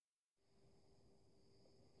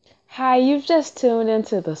Hi, you've just tuned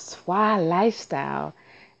into the SWA Lifestyle,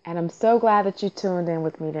 and I'm so glad that you tuned in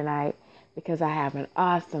with me tonight because I have an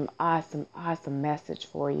awesome message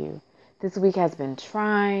for you. This week has been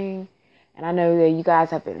trying, and I know that you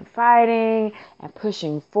guys have been fighting and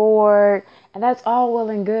pushing forward, and that's all well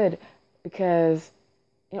and good because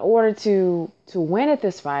in order to win at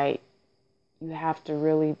this fight, you have to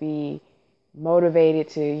really be motivated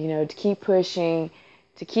to keep pushing,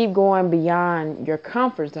 to keep going beyond your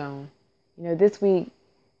comfort zone. This week,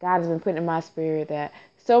 God has been putting in my spirit that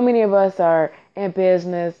so many of us are in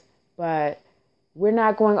business, but we're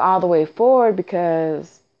not going all the way forward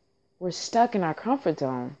because we're stuck in our comfort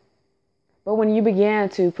zone. But when you begin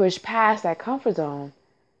to push past that comfort zone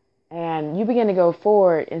and you begin to go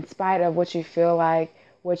forward in spite of what you feel like,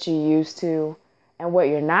 what you're used to, and what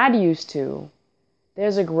you're not used to,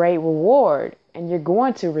 there's a great reward, and you're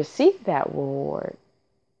going to receive that reward.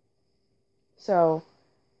 So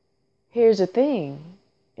here's the thing,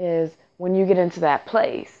 is when you get into that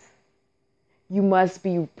place, you must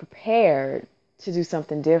be prepared to do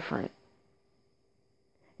something different.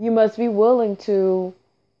 You must be willing to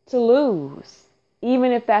lose.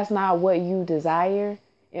 Even if that's not what you desire,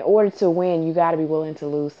 in order to win, you got to be willing to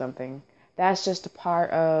lose something. That's just a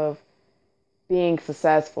part of being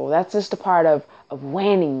successful. That's just a part of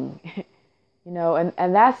winning.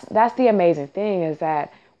 And that's the amazing thing, is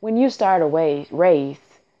that when you start a race,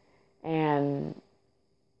 and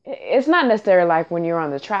it's not necessarily like when you're on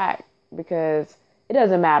the track, because it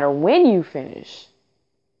doesn't matter when you finish.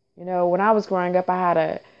 When I was growing up, I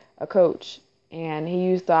had a coach, and he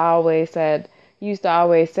used to always say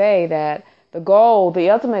that the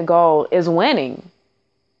ultimate goal is winning,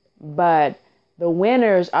 but the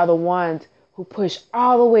winners are the ones who push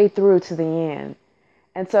all the way through to the end.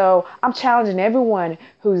 And so I'm challenging everyone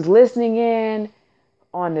who's listening in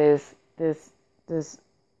on this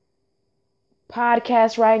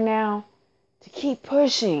podcast right now to keep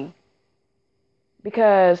pushing,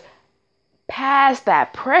 because past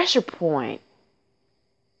that pressure point,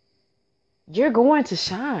 you're going to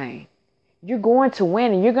shine. You're going to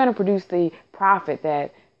win, and you're going to produce the profit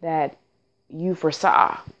that you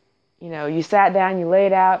foresaw. You sat down, you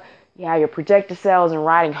laid out, you have your projected sales in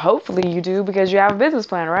writing. Hopefully you do, because you have a business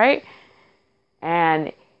plan, right?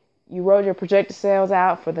 And you wrote your projected sales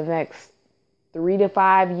out for the next 3 to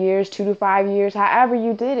 5 years, 2 to 5 years, however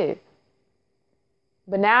you did it.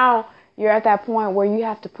 But now you're at that point where you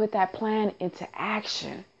have to put that plan into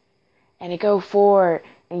action and to go forward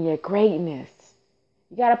in your greatness.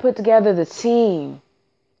 You got to put together the team.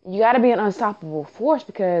 You got to be an unstoppable force,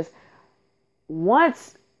 because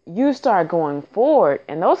once you start going forward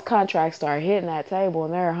and those contracts start hitting that table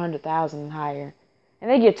and they're 100,000 and higher, and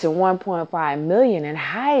they get to 1.5 million and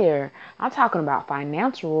higher, I'm talking about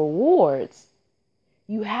financial rewards.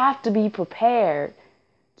 You have to be prepared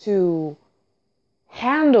to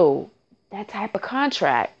handle that type of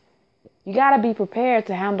contract. You got to be prepared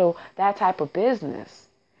to handle that type of business.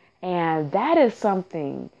 And that is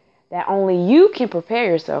something that only you can prepare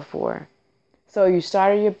yourself for. So you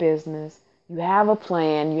started your business, you have a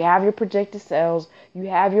plan, you have your projected sales, you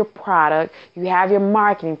have your product, you have your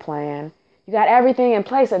marketing plan, you got everything in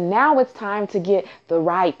place, and now it's time to get the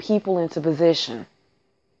right people into position.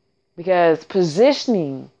 Because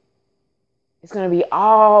positioning is going to be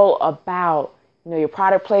all about, your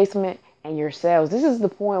product placement and your sales. This is the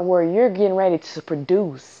point where you're getting ready to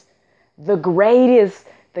produce the greatest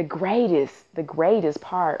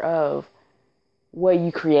part of what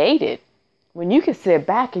you created. When you can sit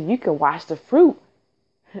back and you can watch the fruit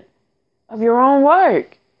of your own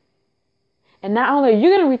work. And not only are you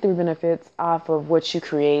going to reap the benefits off of what you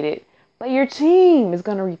created, but your team is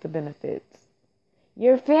going to reap the benefits.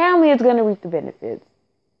 Your family is going to reap the benefits.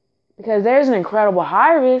 Because there's an incredible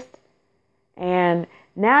harvest. And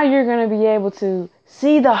now you're going to be able to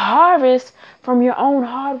see the harvest from your own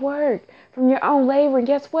hard work, from your own labor. And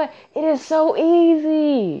guess what? It is so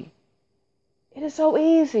easy. It is so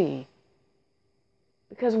easy.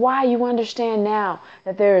 Because why? You understand now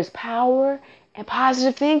that there is power in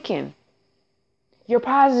positive thinking. Your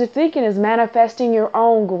positive thinking is manifesting your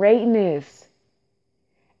own greatness.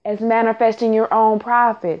 It's manifesting your own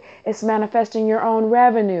profit. It's manifesting your own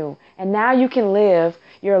revenue. And now you can live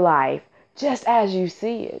your life just as you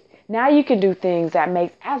see it. Now you can do things that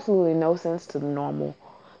make absolutely no sense to the normal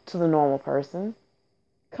person.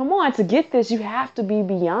 Come on, to get this, you have to be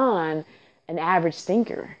beyond an average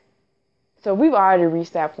thinker. So we've already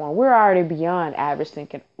reached that point. We're already beyond average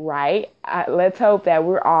thinking, right? Let's hope that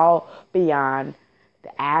we're all beyond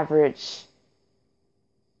the average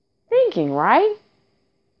thinking, right?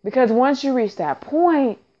 Because once you reach that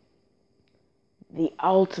point, the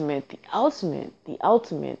ultimate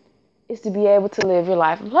is to be able to live your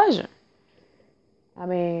life in pleasure. I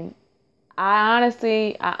mean, I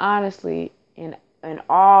honestly, in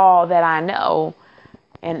all that I know,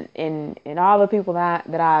 and in all the people that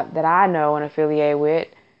I know and affiliate with,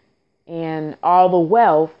 and all the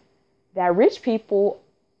wealth, that rich people,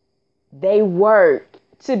 they work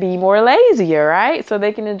to be more lazier, right? So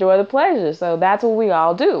they can enjoy the pleasure. So that's what we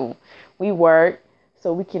all do. We work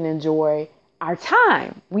so we can enjoy our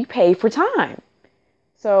time. We pay for time.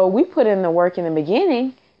 So we put in the work in the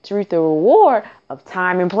beginning to reap the reward of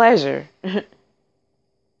time and pleasure.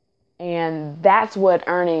 And that's what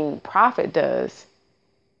earning profit does.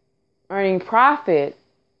 Earning profit,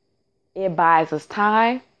 it buys us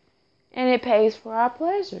time and it pays for our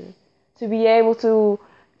pleasure. To be able to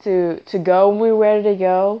go when we're ready to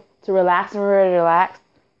go, to relax when we're ready to relax,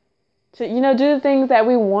 to do the things that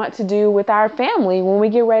we want to do with our family when we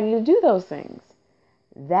get ready to do those things.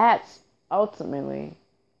 That's ultimately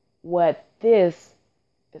what this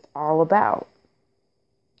is all about.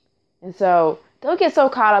 And so don't get so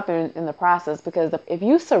caught up in the process, because if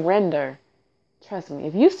you surrender, trust me,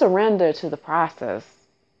 if you surrender to the process,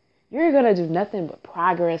 you're going to do nothing but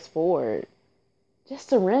progress forward. Just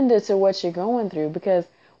surrender to what you're going through, because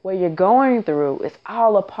what you're going through is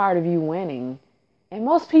all a part of you winning. And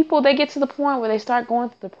most people, they get to the point where they start going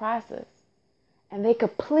through the process and they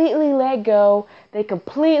completely let go. They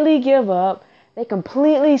completely give up. They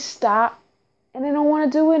completely stop, and they don't want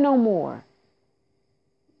to do it no more.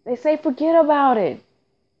 They say, forget about it.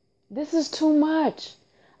 This is too much.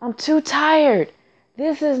 I'm too tired.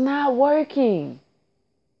 This is not working.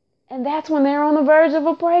 And that's when they're on the verge of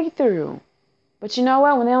a breakthrough. But you know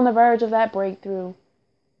what? When they're on the verge of that breakthrough,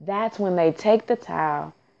 that's when they take the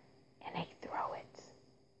towel and they throw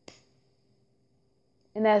it.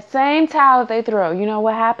 And that same towel that they throw, you know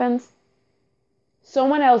what happens?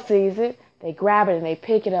 Someone else sees it. They grab it and they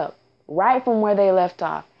pick it up right from where they left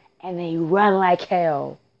off. And they run like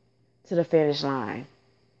hell to the finish line.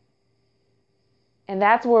 And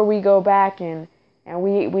that's where we go back and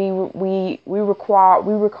we recall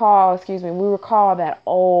that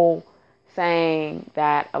old saying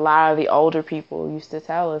that a lot of the older people used to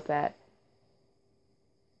tell us, that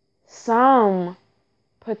some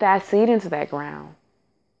put that seed into that ground.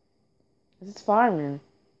 It's farming.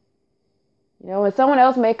 And someone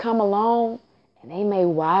else may come along and they may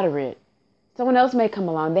water it. Someone else may come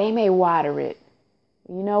along, they may water it.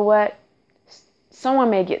 You know what? Someone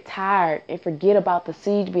may get tired and forget about the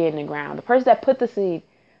seed being in the ground. The person that put the seed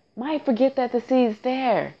might forget that the seed's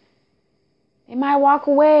there. They might walk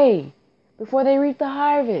away before they reap the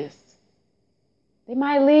harvest. They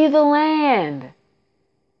might leave the land.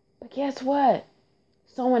 But guess what?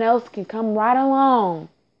 Someone else can come right along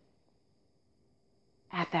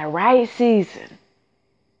at that right season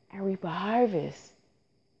and reap a harvest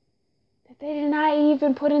that they did not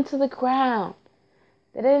even put into the ground,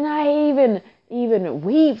 that they did not even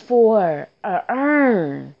weep for or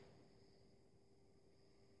earn.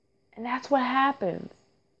 And that's what happens.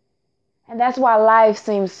 And that's why life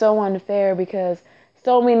seems so unfair, because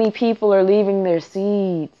so many people are leaving their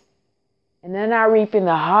seeds and they're not reaping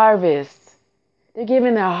the harvest. They're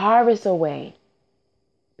giving their harvest away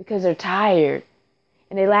because they're tired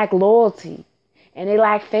and they lack loyalty and they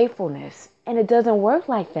lack faithfulness. And it doesn't work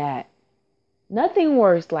like that. Nothing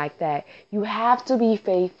works like that. You have to be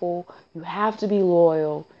faithful. You have to be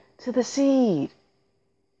loyal to the seed.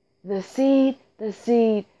 The seed is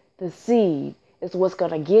what's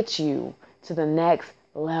going to get you to the next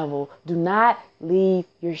level. Do not leave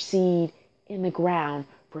your seed in the ground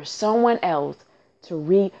for someone else to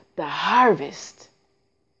reap the harvest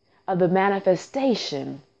of the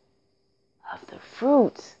manifestation of the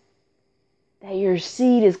fruit that your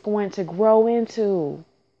seed is going to grow into.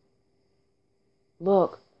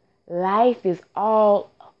 Look, life is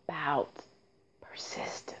all about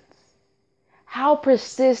persistence. How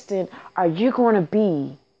persistent are you going to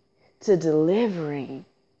be to delivering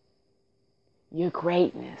your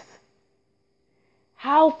greatness?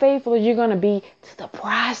 How faithful are you going to be to the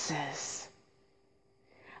process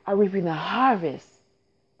of reaping the harvest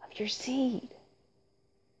of your seed?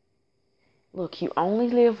 Look, you only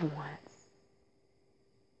live once.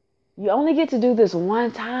 You only get to do this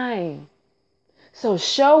one time. So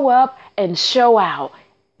show up and show out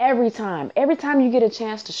every time. Every time you get a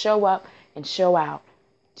chance to show up and show out,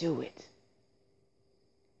 do it.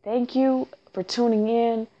 Thank you for tuning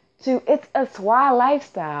in to It's a Soi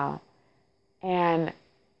Lifestyle. And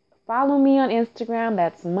follow me on Instagram.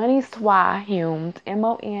 That's Money Soi Humes,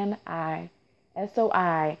 MoniSoiHumes.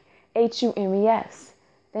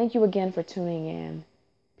 Thank you again for tuning in.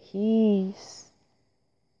 Peace.